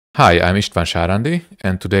Hi, I'm István Sárándi,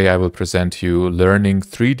 and today I will present you learning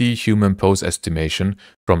 3D human pose estimation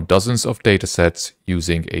from dozens of datasets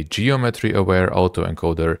using a geometry-aware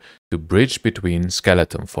autoencoder to bridge between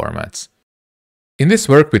skeleton formats. In this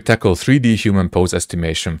work, we tackle 3D human pose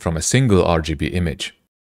estimation from a single RGB image.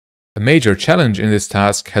 A major challenge in this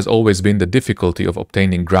task has always been the difficulty of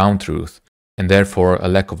obtaining ground truth, and therefore a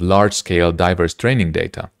lack of large-scale diverse training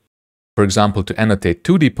data. For example, to annotate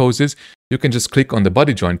 2D poses, you can just click on the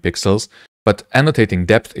body joint pixels, but annotating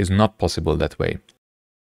depth is not possible that way.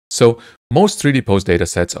 So, most 3D pose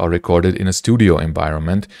datasets are recorded in a studio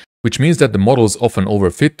environment, which means that the models often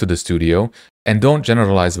overfit to the studio and don't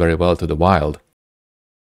generalize very well to the wild.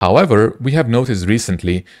 However, we have noticed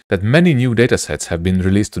recently that many new datasets have been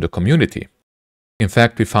released to the community. In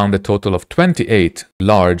fact, we found a total of 28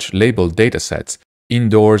 large labeled datasets,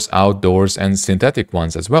 indoors, outdoors, and synthetic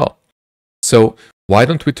ones as well. So, why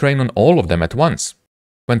don't we train on all of them at once?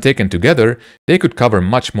 When taken together, they could cover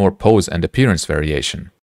much more pose and appearance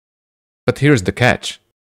variation. But here's the catch.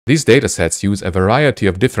 These datasets use a variety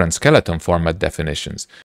of different skeleton format definitions,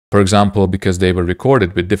 for example because they were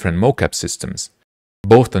recorded with different mocap systems.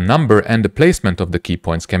 Both the number and the placement of the key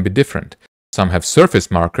points can be different. Some have surface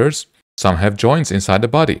markers, some have joints inside the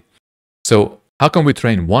body. So, how can we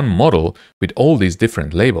train one model with all these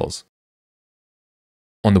different labels?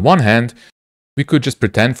 On the one hand, we could just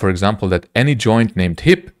pretend, for example, that any joint named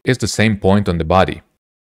hip is the same point on the body.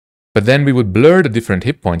 But then we would blur the different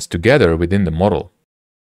hip points together within the model.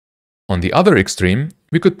 On the other extreme,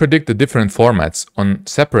 we could predict the different formats on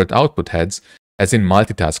separate output heads, as in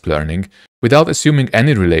multitask learning, without assuming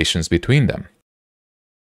any relations between them.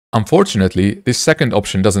 Unfortunately, this second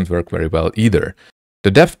option doesn't work very well either.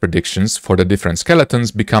 The depth predictions for the different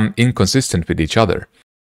skeletons become inconsistent with each other.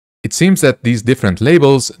 It seems that these different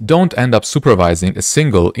labels don't end up supervising a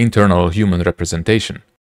single internal human representation.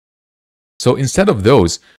 So instead of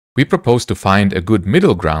those, we propose to find a good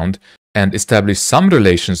middle ground and establish some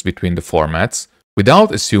relations between the formats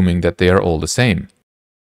without assuming that they are all the same.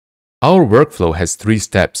 Our workflow has 3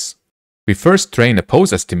 steps. We first train a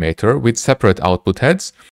pose estimator with separate output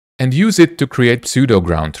heads and use it to create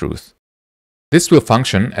pseudo-ground truth. This will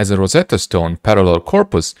function as a Rosetta Stone parallel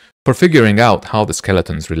corpus for figuring out how the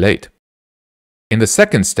skeletons relate. In the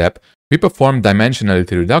second step, we perform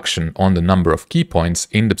dimensionality reduction on the number of key points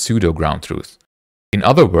in the pseudo-ground truth. In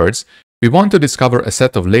other words, we want to discover a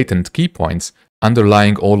set of latent key points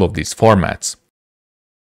underlying all of these formats.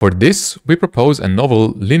 For this, we propose a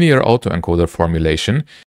novel linear autoencoder formulation,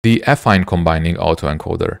 the affine-combining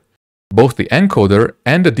autoencoder. Both the encoder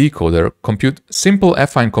and the decoder compute simple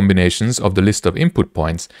affine combinations of the list of input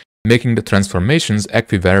points, making the transformations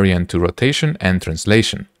equivariant to rotation and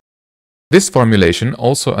translation. This formulation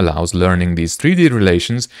also allows learning these 3D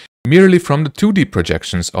relations merely from the 2D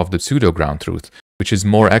projections of the pseudo-ground truth, which is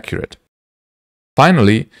more accurate.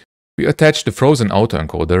 Finally, we attach the frozen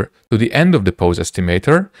autoencoder to the end of the pose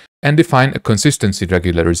estimator and define a consistency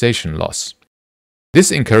regularization loss. This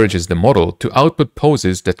encourages the model to output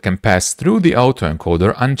poses that can pass through the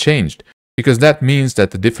autoencoder unchanged, because that means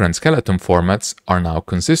that the different skeleton formats are now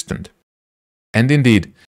consistent. And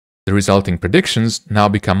indeed, the resulting predictions now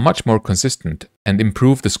become much more consistent and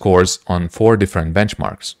improve the scores on 4 different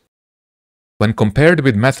benchmarks. When compared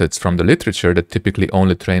with methods from the literature that typically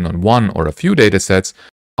only train on 1 or a few datasets,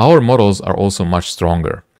 our models are also much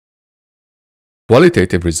stronger.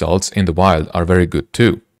 Qualitative results in the wild are very good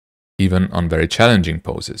too, even on very challenging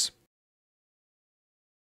poses.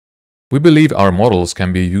 We believe our models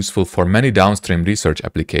can be useful for many downstream research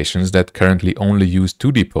applications that currently only use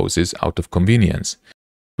 2D poses out of convenience.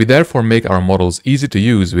 We therefore make our models easy to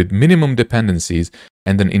use with minimum dependencies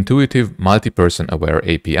and an intuitive multi-person aware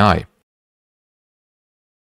API.